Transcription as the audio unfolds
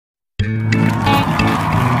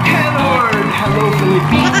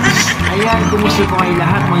peeps! Ayan, kumusta po kayo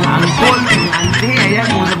lahat mga angkol, mga auntie? Ayan,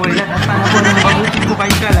 kumusta po kayo lahat? At sana po na mabuti po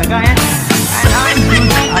kayo kalagayan. And I'm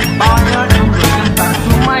good at Bayer and welcome back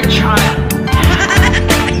to my channel.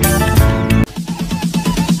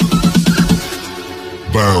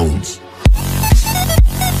 Bounce.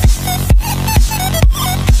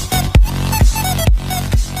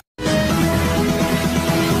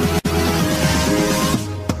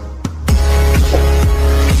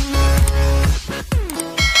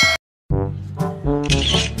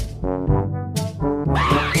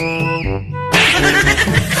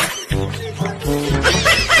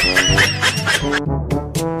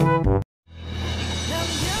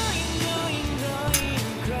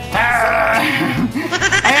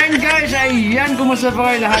 Ayan, kumusta po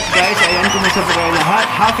kayo lahat guys? Ayan, kumusta po kayo lahat?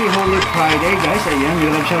 Happy Holy Friday guys. Ayan, we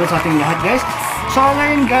love shoutout sa ating lahat guys. So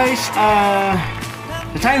ngayon guys,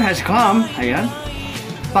 the time has come, ayan,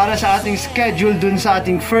 para sa ating schedule dun sa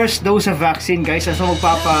ating first dose of vaccine guys. So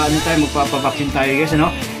magpapa-vaccine tayo guys,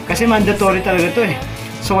 ano? Kasi mandatory talaga to eh.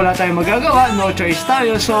 So wala tayong magagawa, no choice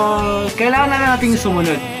tayo. So kailangan na natin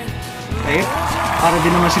sumunod. Okay? Para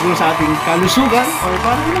din naman siguro sa ating kalusugan or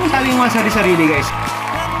para din naman sa ating mga sarili-sarili guys.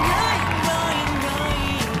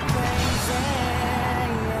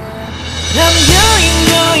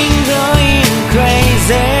 I'm going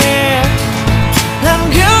crazy. I'm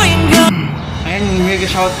going. Ayan, mega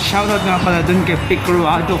shoutout nga pala dun kay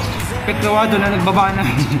Picruado. Picruado na nagbaba ng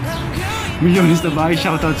milyones na bahay.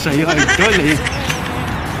 Shoutout sa iyo, idol.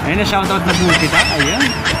 Ayan na, shoutout na po kita. Ayan.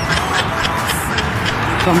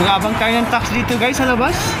 So mag-abang tayo ng taxi dito guys sa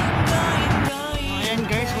labas. Ayan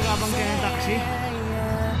guys, mag-abang tayo ng taxi.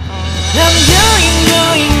 I'm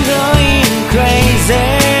going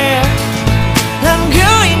crazy. I'm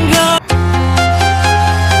going.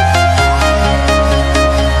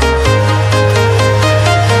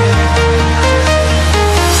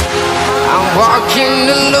 I'm walking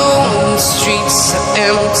alone, the streets are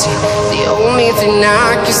empty. The only thing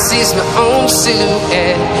I can see is my own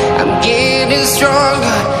silhouette. I'm getting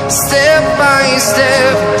stronger, step by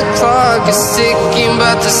step. The clock is ticking,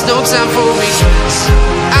 but there's no time for regrets.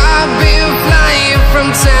 I've been flying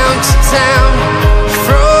from town to town,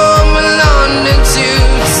 from London to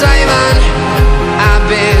Taiwan. I've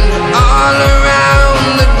been all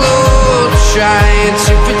around the globe trying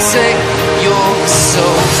to protect your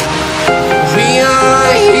soul. We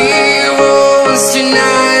are heroes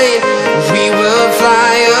tonight. We will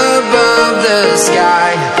fly above the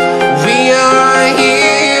sky. We are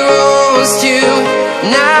heroes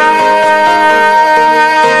tonight.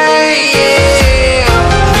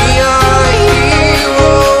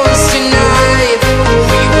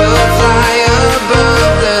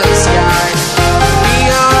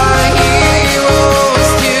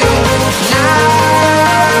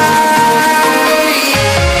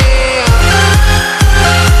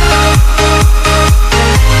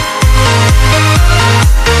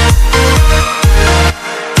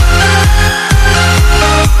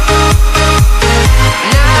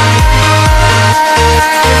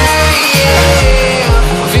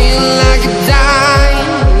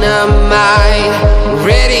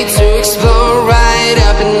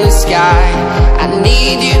 I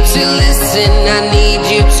need you to listen, I need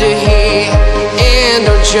you to hear, and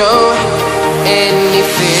don't show any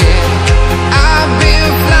fear. I've been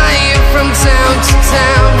flying from town to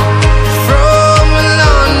town, from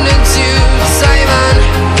London to Taiwan.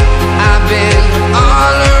 I've been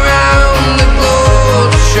all around the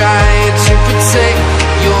globe trying to protect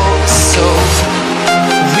your soul.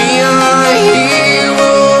 We are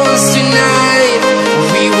heroes tonight.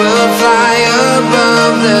 We will fly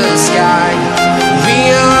above the sky.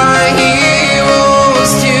 We are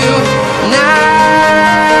heroes tonight.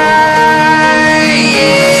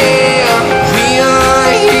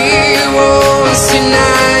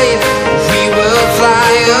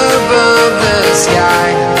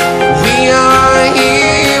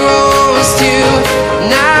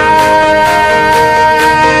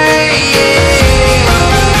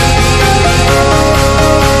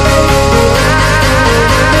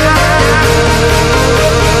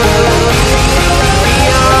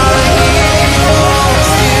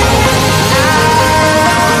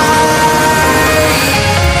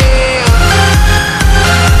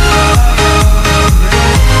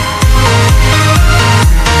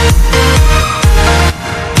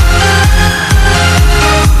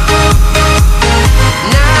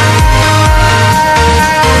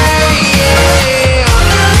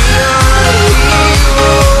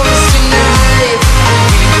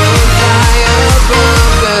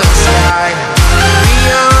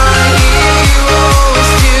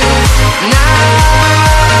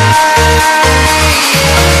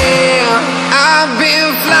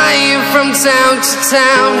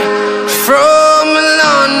 town, from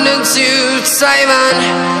London to Taiwan.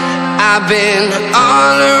 I've been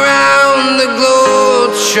all around the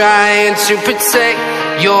globe trying to protect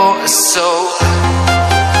your soul.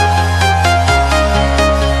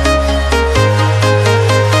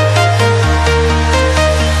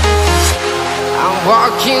 I'm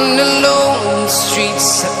walking alone, the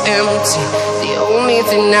streets are empty. The only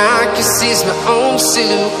thing I can see is my own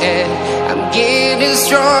silhouette. I'm getting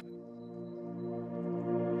strong.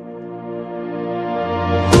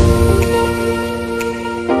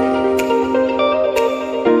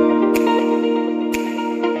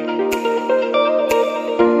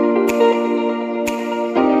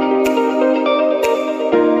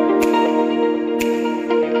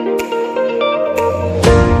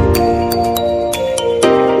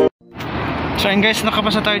 So ayun guys,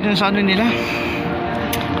 nakapasa tayo dun sa ano nila.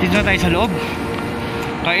 Dito na tayo sa loob.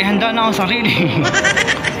 Kaya handa na ang sarili.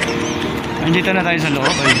 Andito na tayo sa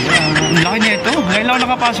loob. Ang laki niya ito. Ngayon lang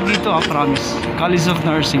nakapasok dito, promise. College of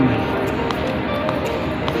Nursing.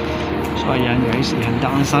 So ayan guys, ihanda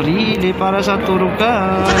ang sarili para sa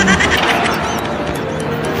turukan.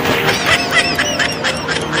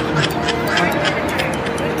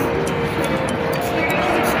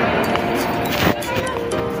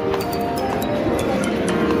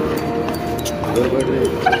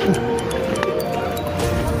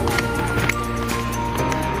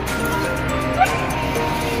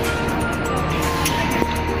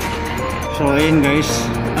 So ayun guys,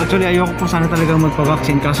 actually ayoko po sana talagang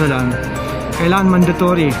magpa-vaccine, kaso lang kailangan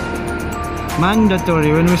mandatory. Mandatory,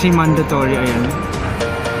 when we say mandatory, ayan,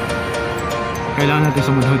 kailangan natin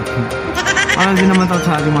sumunod. Para din naman tayo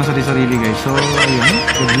sa ating mga sarili-sarili guys. So ayun,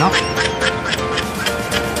 good luck.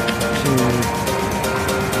 So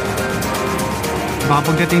baka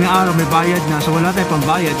pagdating ng araw may bayad na, so wala tayong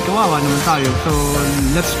pambayad, kawawa naman tayo. So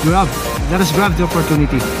let us grab the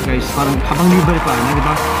opportunity guys, parang habang libre pa, di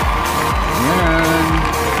ba? Ayan.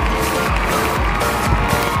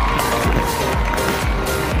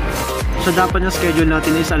 So dapat na schedule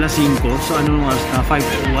natin is alas 5. So anong oras na?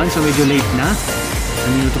 5:01. So medyo late na.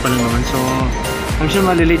 1 minuto pa lang naman. So I'm sure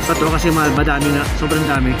malilate pa to kasi madami na. Sobrang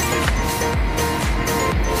dami.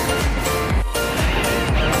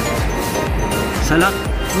 Sa lahat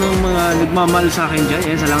ng mga nagmamahal sa akin dyan,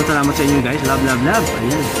 ayan, salamat sa inyo guys. Love, love, love.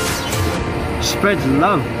 Ayan. Spread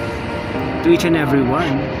love to each and every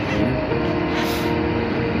one. Ayan.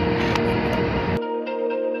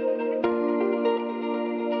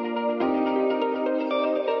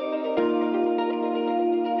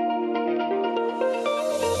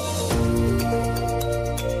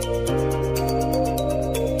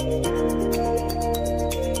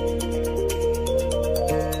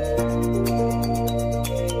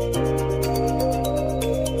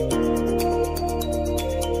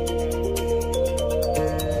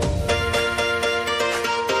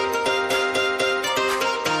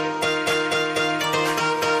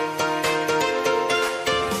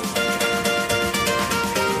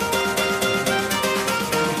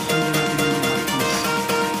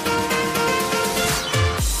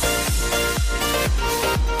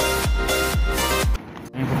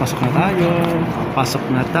 Pasok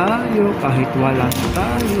na tayo kahit wala na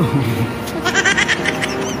tayo.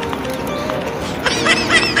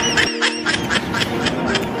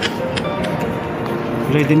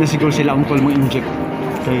 Ready na siguro sila ang call mo inject.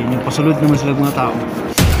 Kaya pasulod naman sila mga tao.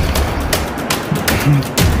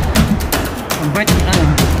 Ang bait na.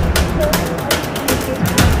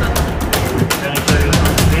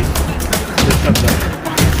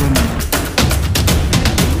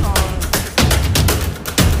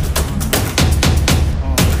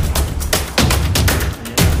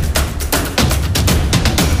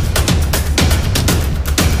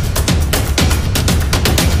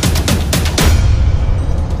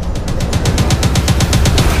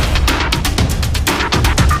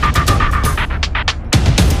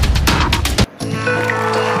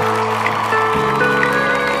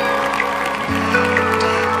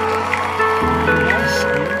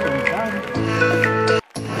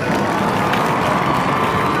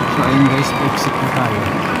 Exit na tayo.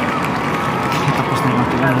 Tapos na yung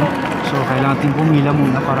ating ano. So kailangan natin pumila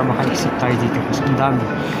muna para maka-exit tayo dito kasi ang dami.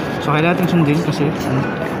 So kailangan natin sundin kasi ano,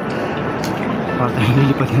 para tayo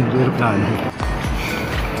lilipat ng aeroplano.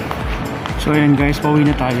 So ayan guys, pauwi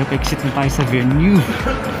na tayo. Pa-exit na tayo sa venue.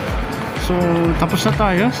 So tapos na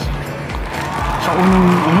tayo sa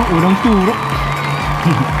unang turok.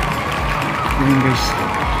 Ayan guys.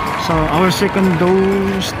 So our second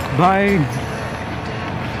dose by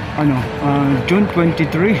June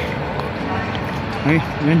 23. Ay,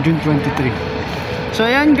 yan June 23. So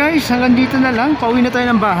ayan guys, hanggang dito na lang. Pauwi na tayo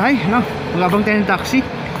ng bahay, no? Magabang tayo ng taxi.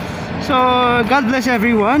 So God bless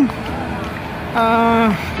everyone.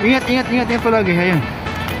 Ingat palagi. Ayan.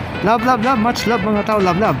 Love, much love mga tao.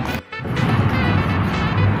 Love.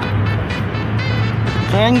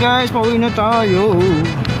 So ayan guys, pauwi na tayo.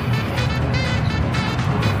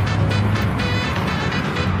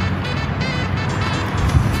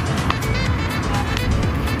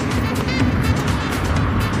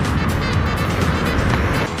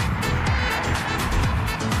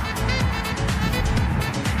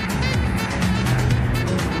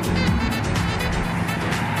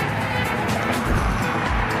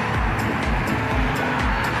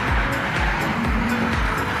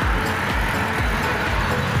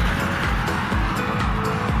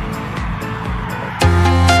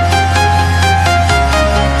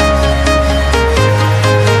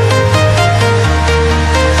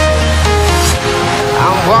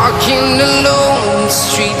 Walking alone, the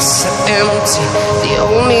streets are empty. The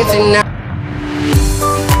only thing I